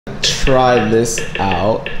try this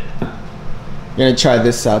out. I'm gonna try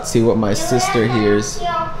this out, see what my sister hears.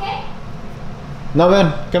 Okay? No,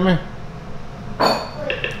 man, come here.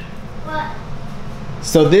 What?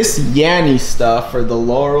 So this Yanny stuff, or the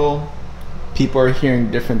Laurel, people are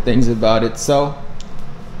hearing different things about it. So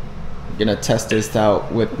I'm gonna test this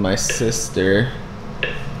out with my sister.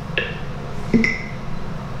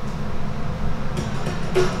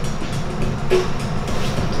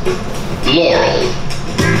 LAUREL.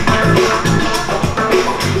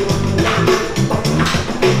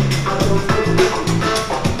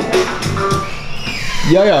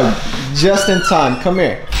 Yo, just in time. Come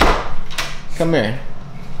here. Come here.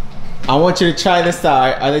 I want you to try this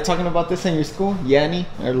out. Are they talking about this in your school? Yanny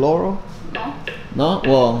or Laurel? No. No?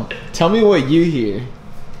 Well, tell me what you hear.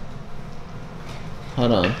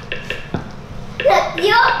 Hold on.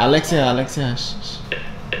 Alexia, shh.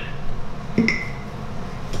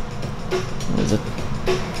 What is it?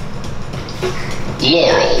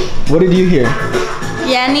 LAUREL. What did you hear?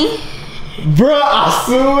 Yanny. Bruh, I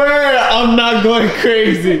swear I'm not going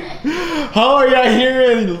crazy. How are y'all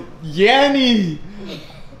hearing Yanny?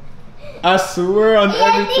 I swear on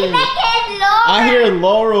everything. I hear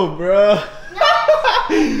Laurel, bruh.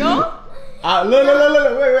 No?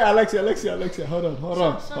 Look, wait, Alexia, hold on.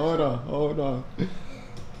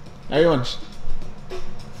 Everyone.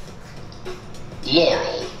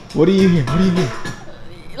 LAUREL. What do you hear?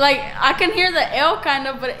 Like, I can hear the L kind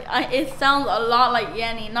of, but it sounds a lot like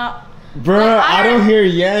Yanny, not... Bruh, like, I don't hear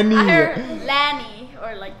Yanny. I hear Lanny,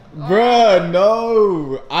 or like... Bruh,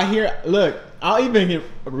 no. I hear, look, I'll even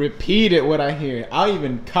repeat it what I hear. I'll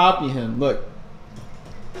even copy him. Look.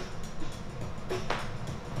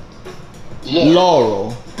 Laurel.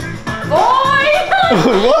 Boy!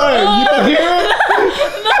 What? You don't hear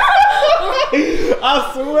it?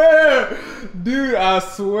 I swear. Dude, I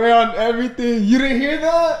swear on everything. You didn't hear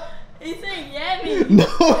that? He's saying Yanny. No,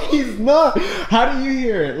 he's not. How do you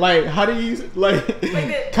hear it? Like, how do you, like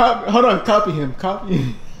hold on, copy him.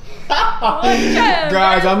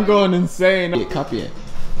 Guys, I'm going insane. Yeah, copy it.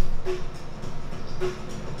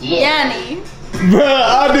 Yanny. Bruh,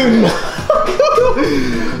 I do not.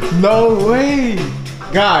 No way.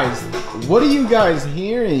 Guys, what are you guys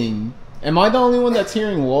hearing? Am I the only one that's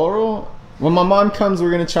hearing Laurel? When my mom comes, we're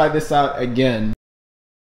gonna try this out again.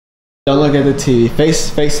 Don't look at the TV. Face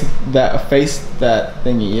that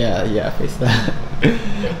thingy. Yeah, face that.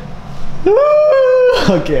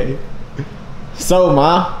 Okay. So,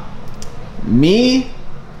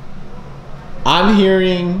 I'm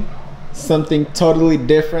hearing something totally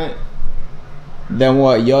different than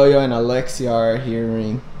what Yo-Yo and Alexia are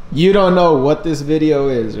hearing. You don't know what this video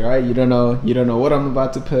is, right? You don't know what I'm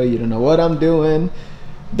about to put. You don't know what I'm doing.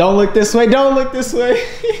 Don't look this way. Don't look this way.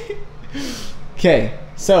 Okay,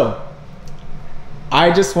 so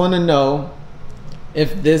I just want to know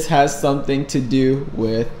if this has something to do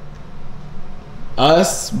with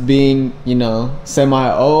us being,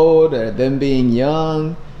 semi-old, or them being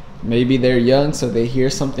young. Maybe they're young, so they hear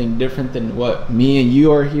something different than what me and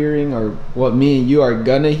you are hearing, or what me and you are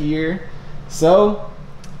gonna hear. So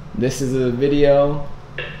this is a video,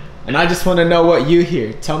 and I just want to know what you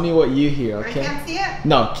hear. Tell me what you hear, okay? I can't see it?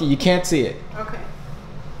 No, you can't see it. Okay.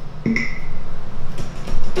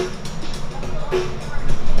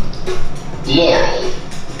 LAUREL.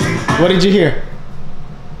 What did you hear?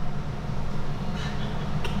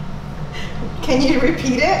 Can you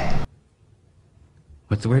repeat it?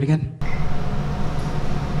 What's the word again?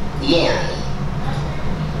 LAUREL.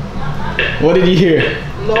 What did you hear?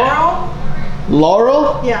 Laurel?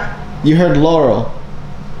 Laurel? Yeah. You heard Laurel.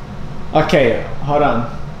 Okay, hold on.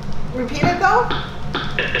 Repeat it though?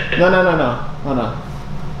 No. Hold on.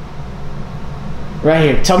 Right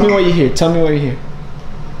here. Tell me what you hear. LAUREL.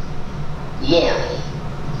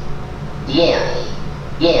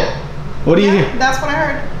 What do you hear? That's what I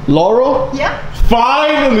heard. Laurel? Yeah.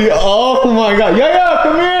 Finally! Oh my god. Yo-Yo,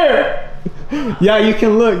 come here! Yeah, you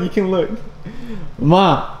can look.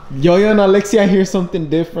 Ma, Yo-Yo and Alexia hear something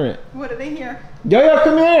different. What do they hear? Yo-Yo,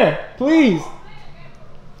 come here, please.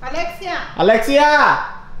 Alexia!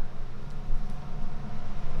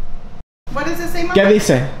 What does it say, Mama? ¿Qué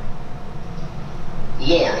dice?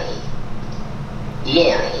 LAUREL.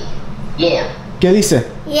 ¿Qué dice?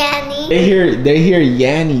 Yanny. They hear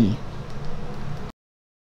Yanny.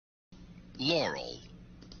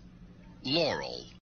 LAUREL.